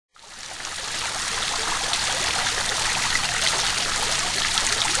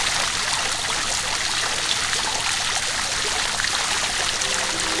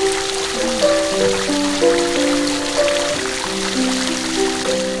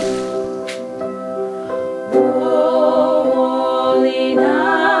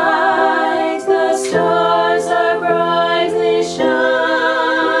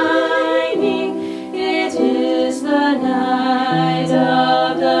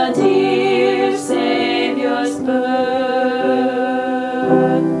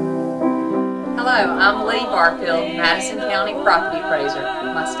Garfield, Madison County Property Appraiser.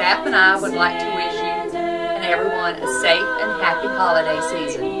 My staff and I would like to wish you and everyone a safe and happy holiday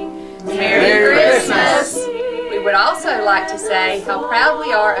season. Merry Christmas! We would also like to say how proud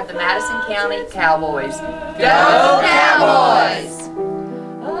we are of the Madison County Cowboys. Go Cowboys!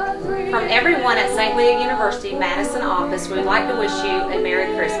 From everyone at St. Leah University Madison office, we would like to wish you a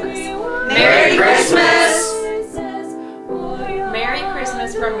Merry Christmas. Merry Christmas! Merry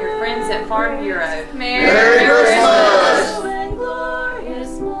Christmas from your friends at Farm Bureau. Merry Christmas!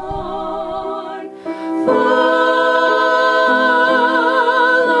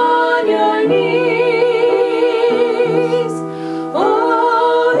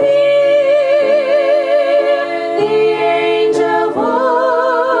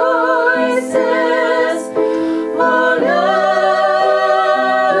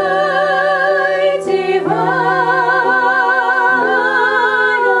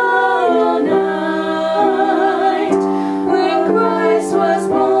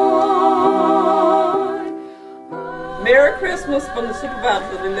 Merry Christmas from the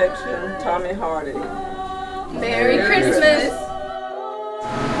supervisor of the election, Tommy Hardy. Merry Christmas!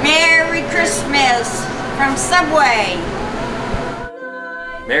 Merry Christmas from Subway.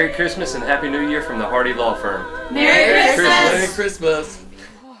 Merry Christmas and Happy New Year from the Hardy Law Firm. Merry Christmas! Merry Christmas!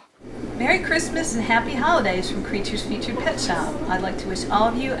 Merry Christmas and Happy Holidays from Creatures Featured Pet Shop. I'd like to wish all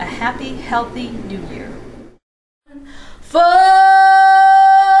of you a happy, healthy New Year. Fall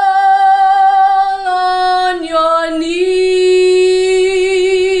on your knees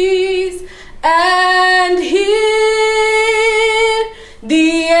and hear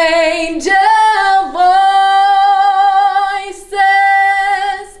the angel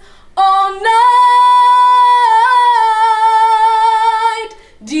voices all night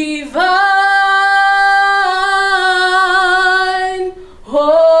divine.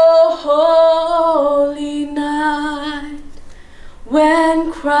 Oh, holy night,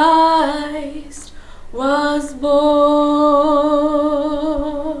 when Christ was born.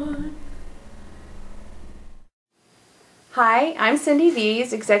 Hi, I'm Cindy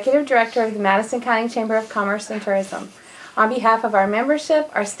Vees, Executive Director of the Madison County Chamber of Commerce and Tourism. On behalf of our membership,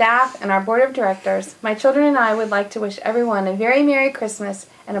 our staff, and our Board of Directors, my children and I would like to wish everyone a very Merry Christmas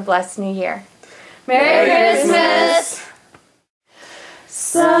and a blessed New Year. Merry Christmas!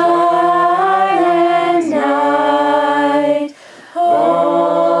 Silent night,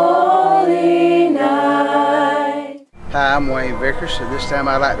 holy night. Hi, I'm Wayne Vickers, so this time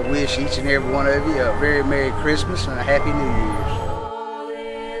I'd like to wish each and every one of you a very Merry Christmas and a Happy New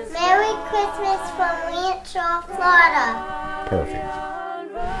Year's. Merry Christmas from Rancho, Florida. Perfect.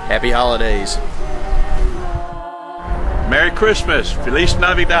 Happy holidays. Merry Christmas, Feliz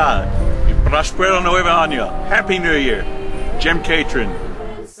Navidad, y Prospero Nuevo Año, Happy New Year, Jim Catron.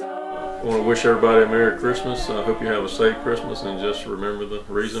 I want to wish everybody a Merry Christmas. I hope you have a safe Christmas and just remember the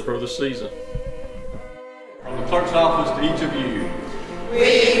reason for the season. From the clerk's office to each of you.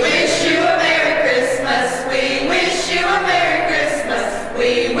 We